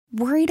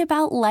Worried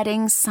about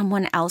letting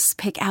someone else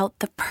pick out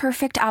the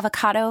perfect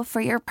avocado for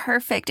your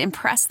perfect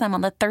impress them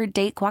on the third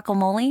date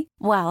guacamole?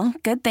 Well,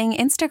 good thing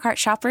Instacart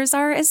shoppers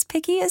are as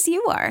picky as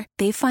you are.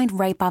 They find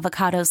ripe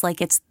avocados like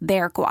it's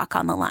their guac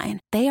on the line.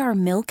 They are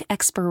milk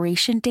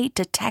expiration date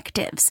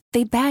detectives.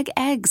 They bag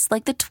eggs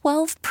like the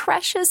 12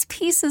 precious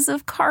pieces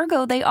of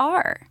cargo they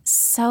are.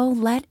 So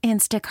let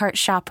Instacart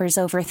shoppers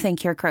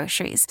overthink your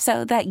groceries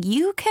so that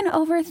you can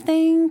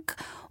overthink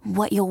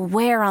what you'll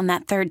wear on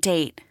that third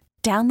date.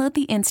 Download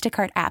the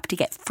Instacart app to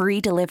get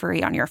free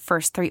delivery on your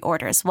first 3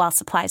 orders while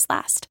supplies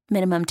last.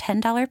 Minimum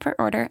 $10 per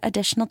order.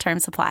 Additional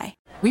terms apply.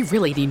 We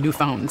really need new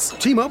phones.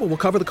 T-Mobile will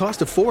cover the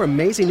cost of 4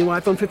 amazing new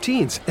iPhone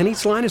 15s, and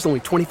each line is only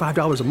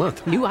 $25 a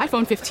month. New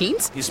iPhone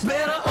 15s? It's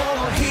better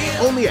over here.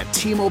 Only at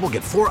T-Mobile,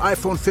 get 4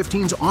 iPhone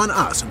 15s on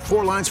us and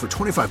 4 lines for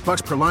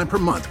 $25 per line per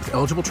month with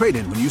eligible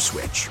trade-in when you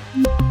switch.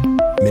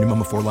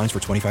 Minimum of 4 lines for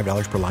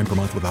 $25 per line per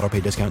month with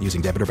autopay discount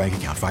using debit or bank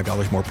account.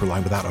 $5 more per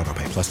line without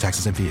autopay, plus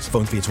taxes and fees.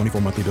 Phone fee at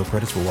 24 monthly bill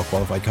credits for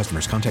well-qualified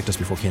customers. Contact us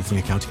before canceling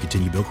account to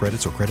continue bill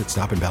credits or credit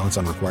stop and balance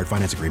on required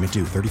finance agreement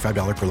due.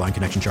 $35 per line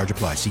connection charge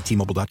applies. See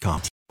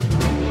T-Mobile.com.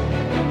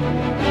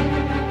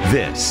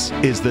 This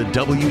is the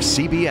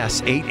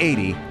WCBS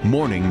 880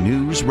 Morning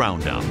News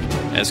Roundup.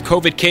 As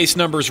COVID case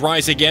numbers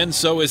rise again,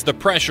 so is the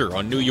pressure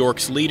on New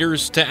York's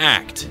leaders to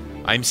act.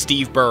 I'm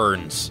Steve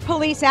Burns.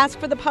 Police ask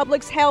for the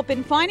public's help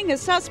in finding a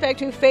suspect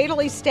who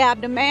fatally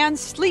stabbed a man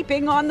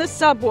sleeping on the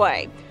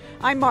subway.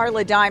 I'm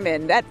Marla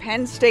Diamond at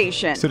Penn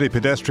Station. City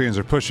pedestrians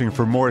are pushing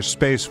for more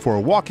space for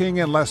walking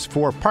and less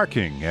for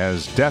parking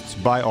as deaths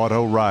by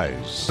auto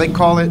rise. They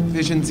call it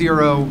Vision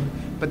Zero,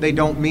 but they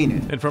don't mean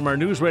it. And from our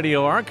news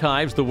radio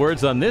archives, the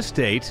words on this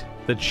date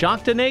that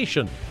shocked a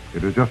nation.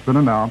 It has just been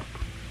announced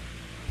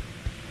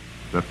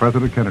that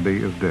President Kennedy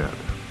is dead.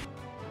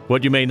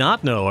 What you may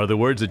not know are the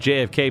words that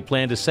JFK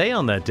planned to say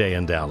on that day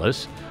in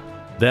Dallas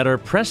that are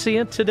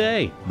prescient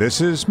today. This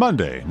is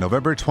Monday,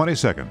 November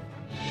 22nd.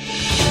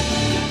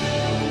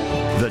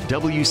 The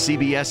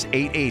WCBS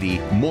 880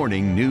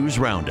 Morning News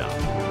Roundup.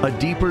 A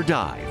deeper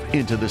dive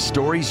into the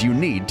stories you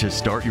need to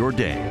start your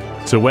day.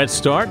 It's a wet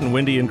start and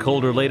windy and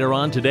colder later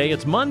on today.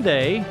 It's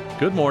Monday.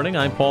 Good morning.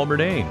 I'm Paul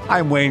Murnane.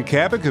 I'm Wayne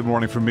Cabot. Good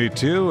morning from me,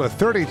 too. A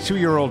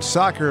 32-year-old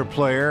soccer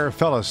player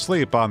fell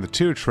asleep on the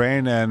 2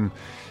 train, and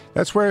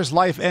that's where his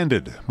life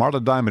ended.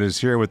 Marla Diamond is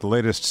here with the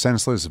latest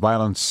senseless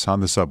violence on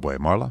the subway.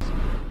 Marla?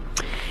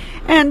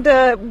 And,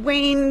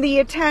 Wayne, the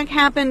attack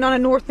happened on a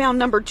northbound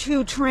number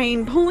 2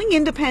 train pulling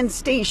into Penn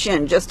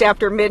Station just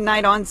after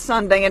midnight on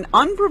Sunday. An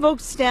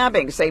unprovoked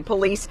stabbing, say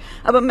police,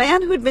 of a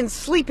man who had been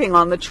sleeping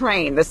on the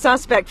train. The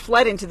suspect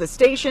fled into the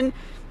station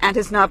and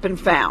has not been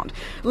found.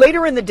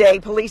 Later in the day,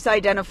 police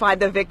identified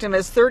the victim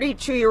as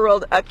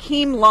 32-year-old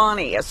Akeem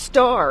Lonnie, a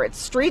star at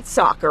street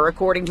soccer,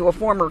 according to a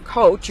former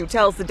coach who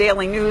tells the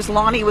Daily News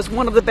Lonnie was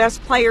one of the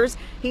best players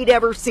he'd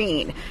ever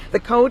seen. The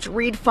coach,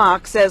 Reed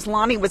Fox, says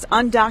Lonnie was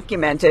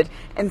undocumented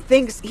and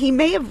thinks he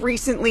may have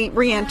recently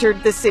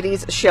re-entered the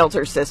city's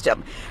shelter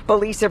system.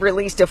 Police have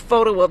released a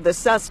photo of the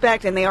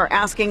suspect, and they are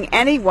asking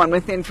anyone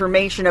with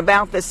information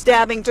about the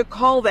stabbing to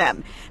call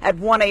them at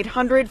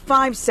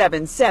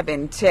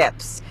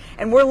 1-800-577-TIPS.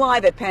 And we're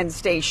live at Penn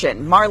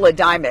Station. Marla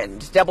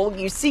Diamond,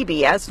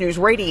 WCBS News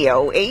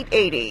Radio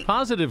 880.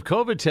 Positive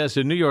COVID tests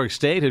in New York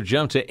State have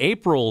jumped to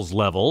April's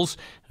levels,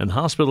 and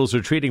hospitals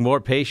are treating more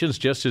patients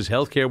just as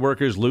healthcare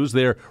workers lose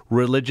their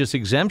religious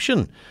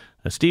exemption.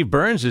 Steve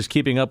Burns is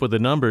keeping up with the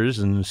numbers.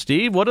 And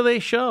Steve, what do they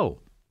show?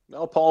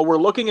 Well, Paul, we're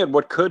looking at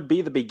what could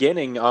be the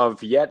beginning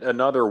of yet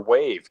another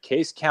wave.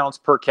 Case counts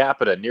per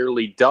capita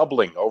nearly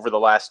doubling over the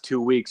last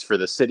 2 weeks for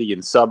the city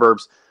and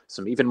suburbs.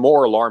 Some even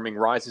more alarming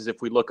rises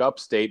if we look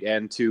upstate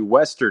and to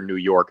western New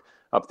York.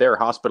 Up there,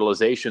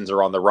 hospitalizations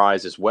are on the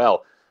rise as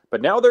well.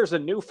 But now there's a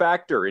new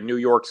factor in New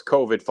York's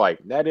COVID fight.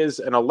 That is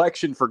an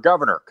election for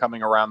governor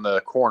coming around the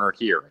corner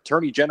here.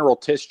 Attorney General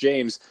Tish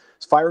James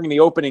is firing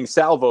the opening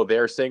salvo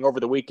there, saying over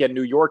the weekend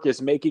New York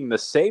is making the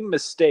same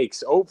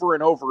mistakes over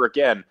and over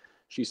again.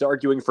 She's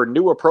arguing for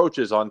new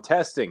approaches on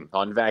testing,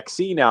 on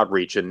vaccine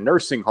outreach, and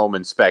nursing home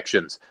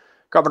inspections.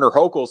 Governor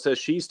Hochul says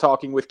she's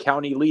talking with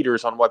county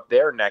leaders on what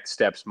their next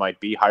steps might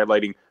be,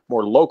 highlighting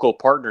more local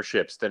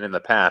partnerships than in the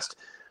past.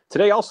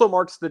 Today also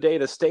marks the day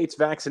the state's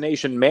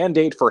vaccination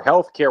mandate for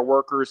healthcare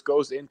workers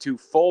goes into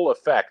full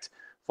effect,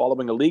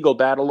 following a legal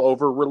battle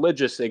over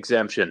religious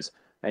exemptions.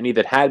 Any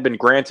that had been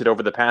granted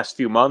over the past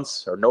few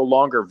months are no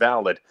longer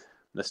valid.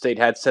 The state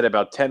had said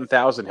about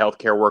 10,000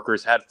 healthcare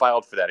workers had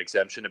filed for that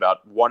exemption,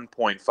 about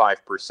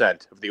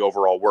 1.5% of the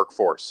overall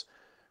workforce.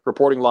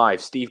 Reporting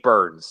live, Steve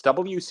Burns,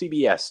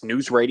 WCBS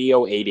News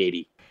Radio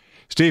 880.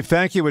 Steve,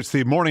 thank you. It's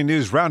the Morning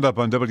News Roundup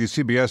on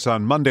WCBS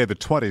on Monday the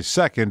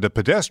 22nd. A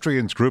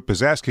pedestrians group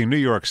is asking New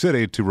York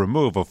City to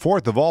remove a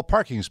fourth of all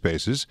parking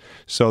spaces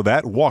so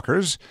that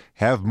walkers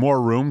have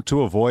more room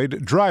to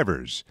avoid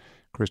drivers.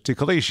 Christy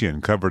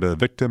Kalishian covered a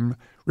victim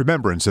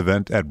remembrance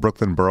event at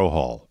Brooklyn Borough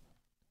Hall.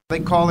 They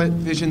call it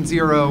Vision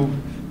Zero,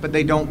 but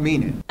they don't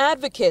mean it.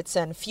 Advocates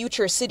and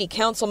future city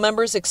council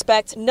members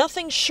expect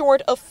nothing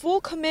short of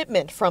full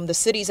commitment from the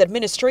city's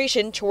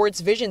administration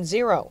towards Vision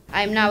Zero.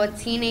 I'm now a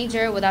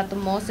teenager without the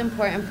most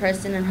important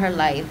person in her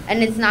life,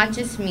 and it's not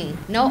just me.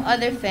 No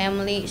other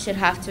family should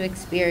have to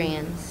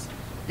experience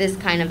this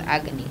kind of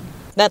agony.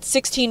 That's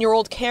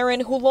 16-year-old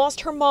Karen, who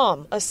lost her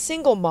mom, a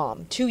single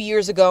mom, 2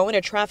 years ago in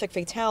a traffic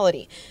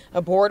fatality.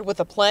 A board with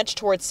a pledge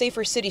towards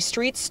safer city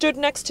streets stood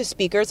next to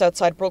speakers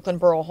outside Brooklyn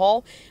Borough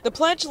Hall. The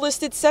pledge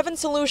listed 7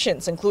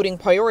 solutions, including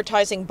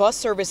prioritizing bus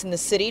service in the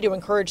city to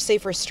encourage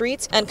safer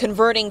streets and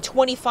converting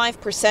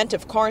 25%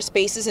 of car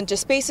spaces into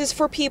spaces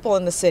for people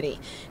in the city.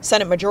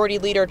 Senate Majority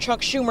Leader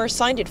Chuck Schumer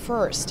signed it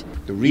first.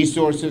 The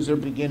resources are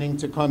beginning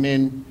to come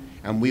in,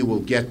 and we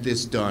will get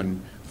this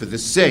done for the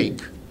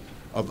sake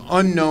of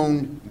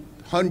unknown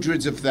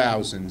hundreds of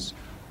thousands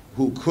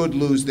who could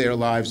lose their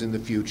lives in the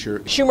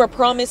future. Schumer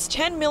promised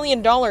 $10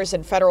 million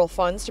in federal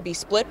funds to be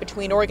split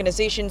between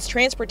organizations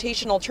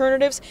Transportation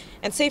Alternatives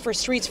and Safer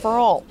Streets for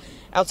All.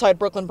 Outside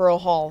Brooklyn Borough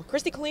Hall,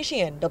 Christy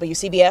Kalishian,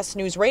 WCBS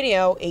News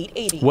Radio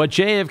 880. What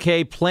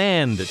JFK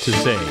planned to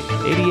say.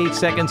 88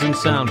 seconds in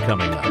sound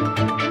coming up.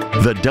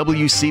 The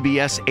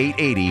WCBS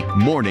 880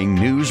 Morning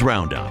News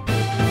Roundup.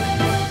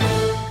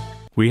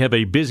 We have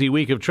a busy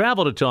week of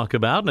travel to talk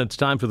about, and it's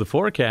time for the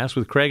forecast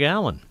with Craig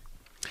Allen.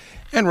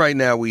 And right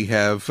now we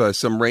have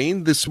some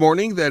rain this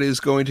morning that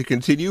is going to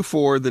continue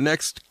for the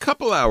next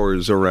couple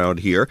hours around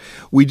here.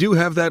 We do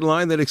have that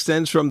line that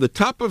extends from the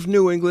top of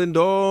New England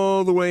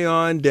all the way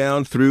on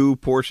down through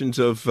portions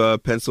of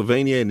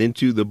Pennsylvania and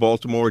into the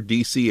Baltimore,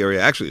 D.C.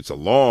 area. Actually, it's a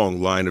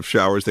long line of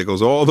showers that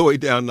goes all the way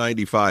down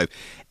 95.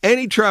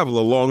 Any travel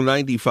along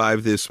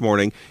 95 this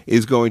morning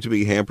is going to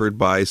be hampered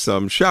by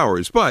some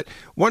showers. But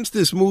once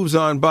this moves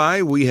on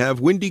by, we have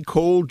windy,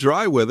 cold,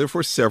 dry weather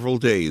for several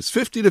days.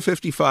 50 to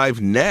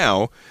 55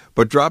 now,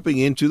 but dropping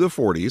into the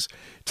 40s.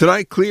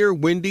 Tonight, clear,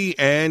 windy,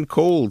 and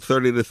cold,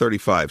 30 to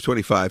 35,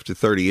 25 to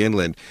 30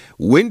 inland.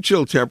 Wind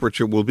chill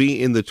temperature will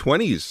be in the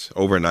 20s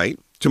overnight.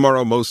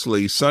 Tomorrow,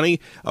 mostly sunny,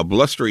 a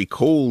blustery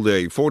cold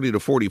day, 40 to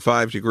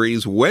 45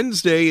 degrees.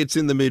 Wednesday, it's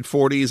in the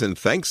mid-40s, and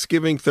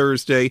Thanksgiving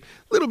Thursday, a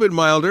little bit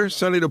milder,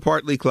 sunny to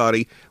partly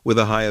cloudy, with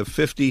a high of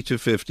 50 to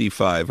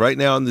 55. Right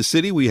now in the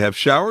city, we have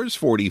showers,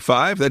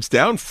 45. That's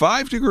down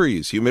 5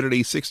 degrees.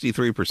 Humidity,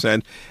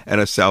 63%, and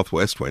a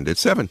southwest wind at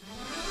 7.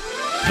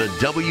 The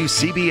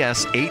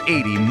WCBS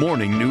 880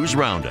 Morning News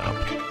Roundup.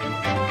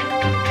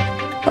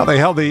 Well, they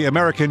held the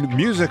American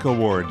Music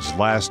Awards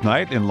last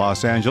night in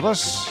Los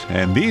Angeles,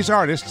 and these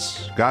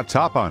artists got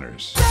top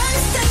honors.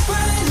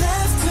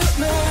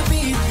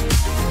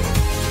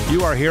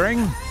 You are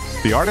hearing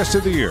the Artist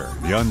of the Year,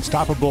 the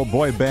unstoppable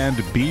boy band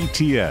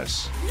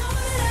BTS.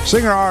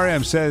 Singer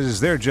RM says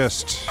they're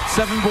just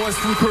 7 boys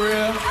from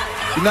Korea,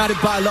 united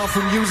by love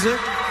for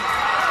music.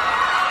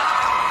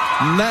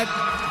 Met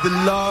the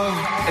love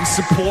and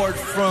support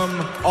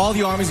from all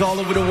the armies all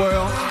over the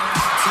world.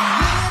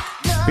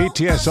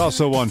 BTS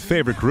also won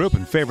Favorite Group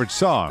and Favorite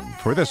Song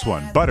for this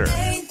one, Butter.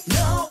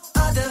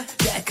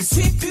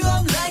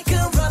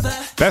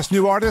 Best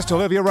New Artist,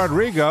 Olivia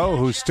Rodrigo,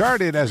 who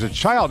started as a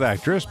child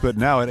actress but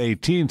now at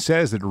 18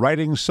 says that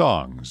writing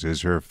songs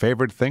is her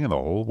favorite thing in the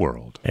whole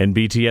world. And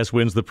BTS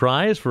wins the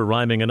prize for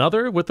rhyming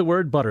another with the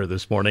word butter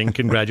this morning.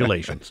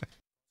 Congratulations.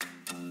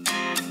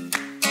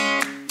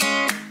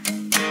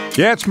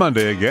 Yeah, it's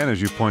Monday again,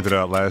 as you pointed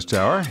out last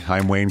hour.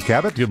 I'm Wayne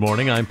Cabot. Good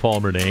morning. I'm Paul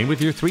Murnane with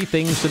your 3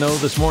 things to know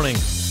this morning.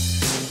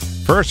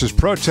 First, as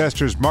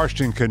protesters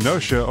marched in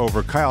Kenosha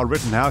over Kyle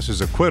Rittenhouse's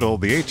acquittal,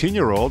 the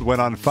 18-year-old went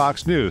on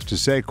Fox News to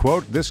say,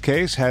 quote, "This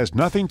case has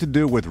nothing to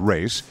do with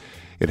race.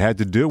 It had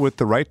to do with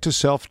the right to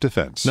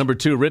self-defense." Number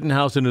 2,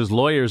 Rittenhouse and his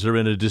lawyers are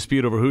in a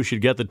dispute over who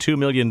should get the $2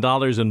 million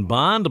in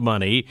bond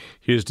money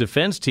his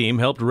defense team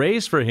helped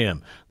raise for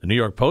him. The New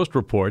York Post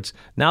reports,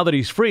 now that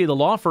he's free, the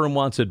law firm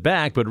wants it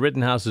back, but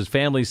Rittenhouse's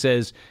family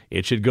says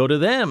it should go to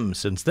them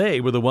since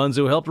they were the ones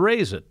who helped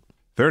raise it.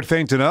 Third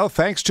thing to know,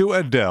 thanks to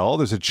Adele,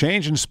 there's a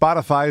change in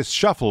Spotify's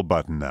Shuffle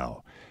button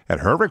now. At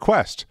her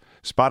request,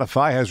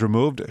 Spotify has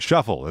removed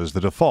Shuffle as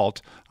the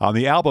default on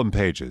the album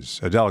pages.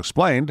 Adele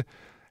explained,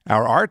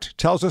 "Our art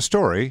tells a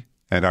story,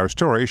 and our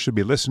story should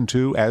be listened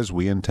to as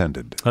we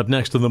intended." Up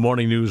next in the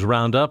Morning News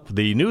Roundup,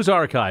 the News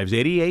Archives,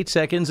 88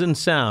 seconds in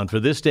sound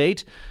for this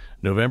date,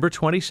 November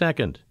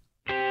 22nd.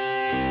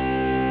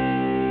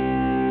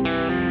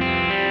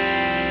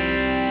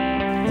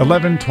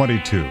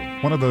 11/22,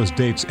 one of those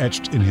dates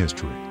etched in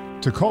history.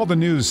 To call the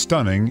news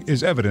stunning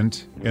is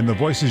evident in the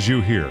voices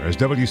you hear as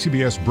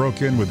WCBS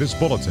broke in with this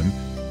bulletin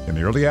in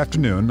the early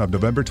afternoon of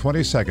November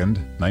 22nd,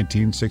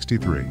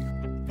 1963.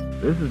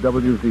 This is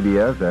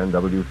WCBS and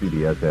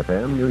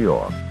WCBS-FM, New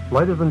York.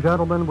 Ladies and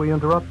gentlemen, we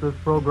interrupt this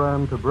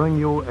program to bring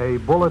you a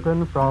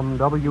bulletin from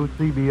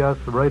WCBS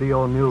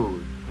Radio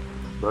News.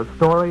 The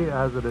story,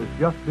 as it is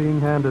just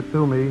being handed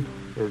to me,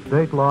 is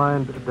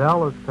datelined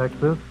Dallas,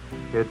 Texas.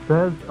 It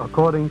says,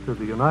 according to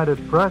the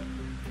United Press,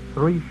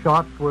 3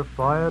 shots were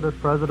fired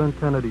at President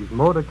Kennedy's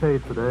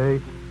motorcade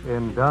today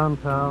in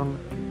downtown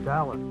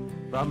Dallas.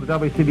 From the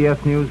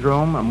WCBS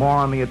newsroom, more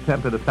on the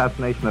attempted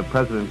assassination of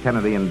President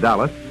Kennedy in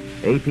Dallas.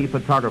 AP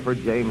photographer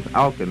James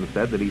Alkin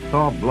said that he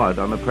saw blood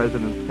on the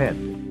president's head.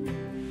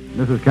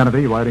 Mrs.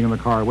 Kennedy, riding in the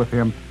car with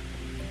him,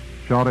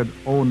 shouted,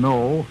 "Oh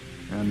no,"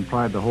 and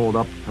tried to hold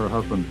up her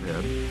husband's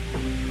head.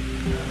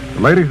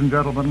 Ladies and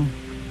gentlemen,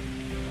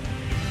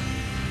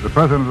 the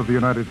President of the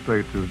United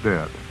States is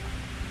dead.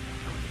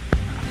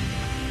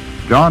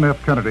 John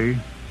F. Kennedy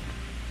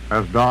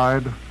has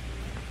died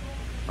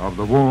of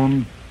the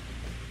wounds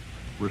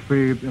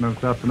received in an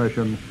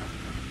assassination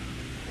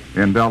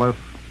in Dallas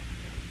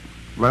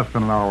less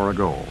than an hour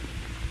ago.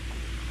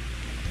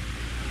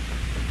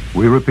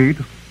 We repeat,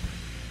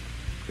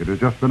 it has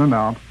just been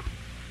announced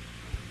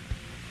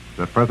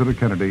that President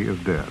Kennedy is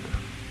dead.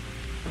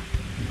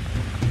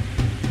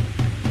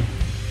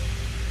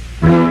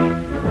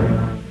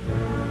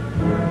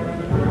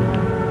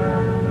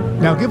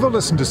 Now give a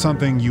listen to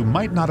something you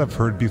might not have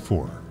heard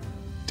before.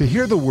 To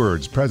hear the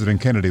words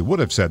President Kennedy would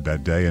have said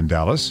that day in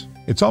Dallas,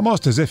 it's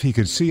almost as if he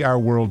could see our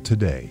world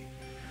today.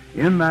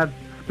 In that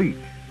speech,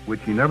 which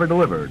he never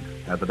delivered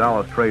at the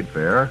Dallas Trade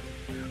Fair,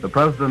 the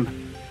president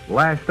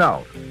lashed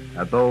out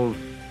at those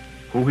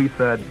who he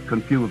said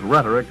confuse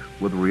rhetoric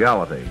with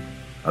reality.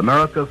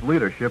 America's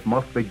leadership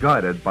must be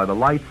guided by the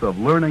lights of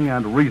learning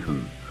and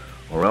reason,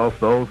 or else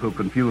those who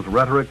confuse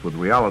rhetoric with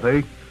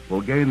reality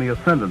will gain the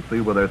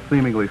ascendancy with their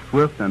seemingly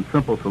swift and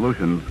simple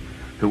solutions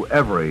to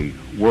every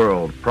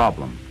world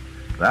problem.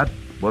 That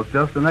was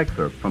just an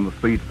excerpt from the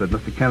speech that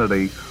Mr.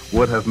 Kennedy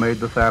would have made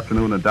this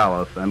afternoon in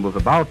Dallas and was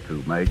about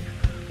to make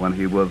when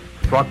he was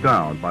struck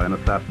down by an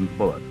assassin's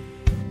bullet.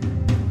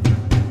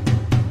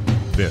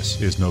 This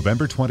is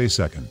November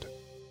 22nd.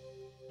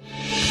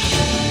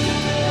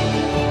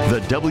 The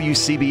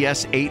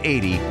WCBS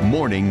 880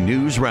 Morning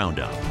News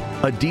Roundup.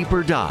 A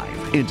deeper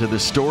dive into the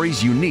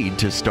stories you need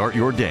to start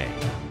your day.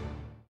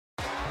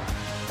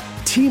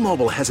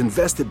 T-Mobile has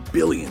invested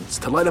billions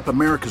to light up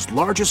America's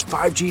largest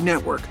 5G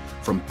network,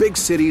 from big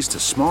cities to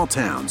small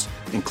towns,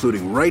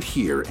 including right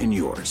here in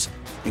yours.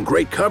 And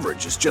great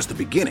coverage is just the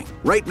beginning.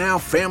 Right now,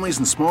 families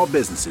and small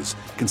businesses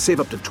can save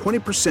up to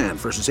 20%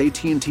 versus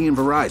AT&T and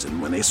Verizon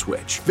when they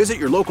switch. Visit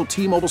your local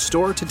T-Mobile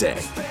store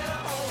today.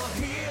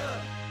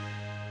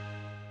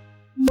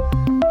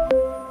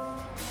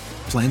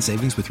 Plan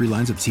savings with 3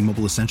 lines of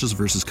T-Mobile Essentials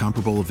versus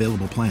comparable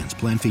available plans.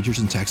 Plan features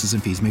and taxes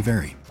and fees may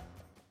vary.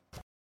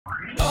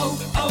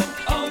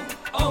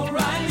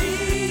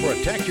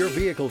 Protect your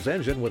vehicle's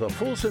engine with a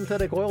full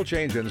synthetic oil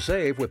change and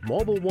save with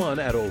Mobil 1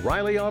 at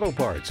O'Reilly Auto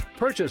Parts.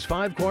 Purchase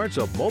 5 quarts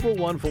of Mobil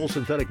 1 full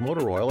synthetic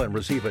motor oil and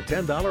receive a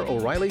 $10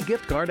 O'Reilly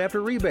gift card after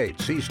rebate.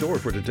 See store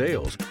for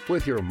details.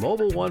 With your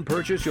Mobil 1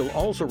 purchase, you'll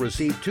also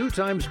receive 2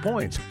 times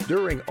points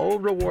during O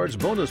Rewards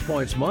Bonus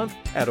Points Month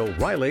at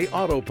O'Reilly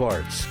Auto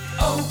Parts.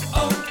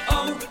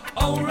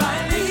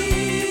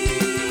 O'Reilly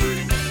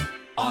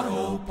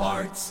Auto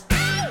Parts.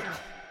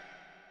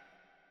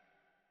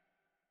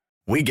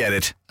 We get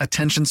it.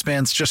 Attention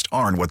spans just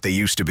aren't what they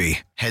used to be.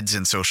 Heads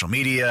in social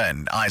media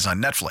and eyes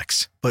on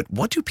Netflix. But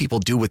what do people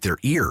do with their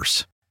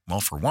ears?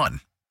 Well, for one,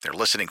 they're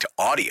listening to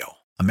audio.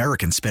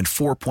 Americans spend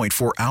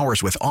 4.4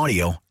 hours with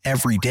audio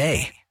every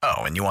day. Oh,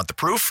 and you want the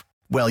proof?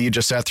 Well, you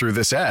just sat through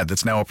this ad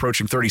that's now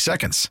approaching 30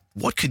 seconds.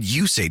 What could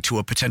you say to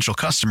a potential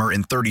customer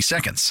in 30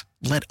 seconds?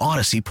 Let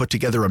Odyssey put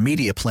together a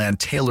media plan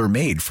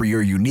tailor-made for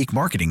your unique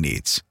marketing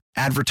needs.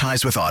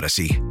 Advertise with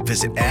Odyssey.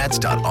 Visit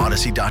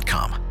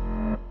ads.odyssey.com.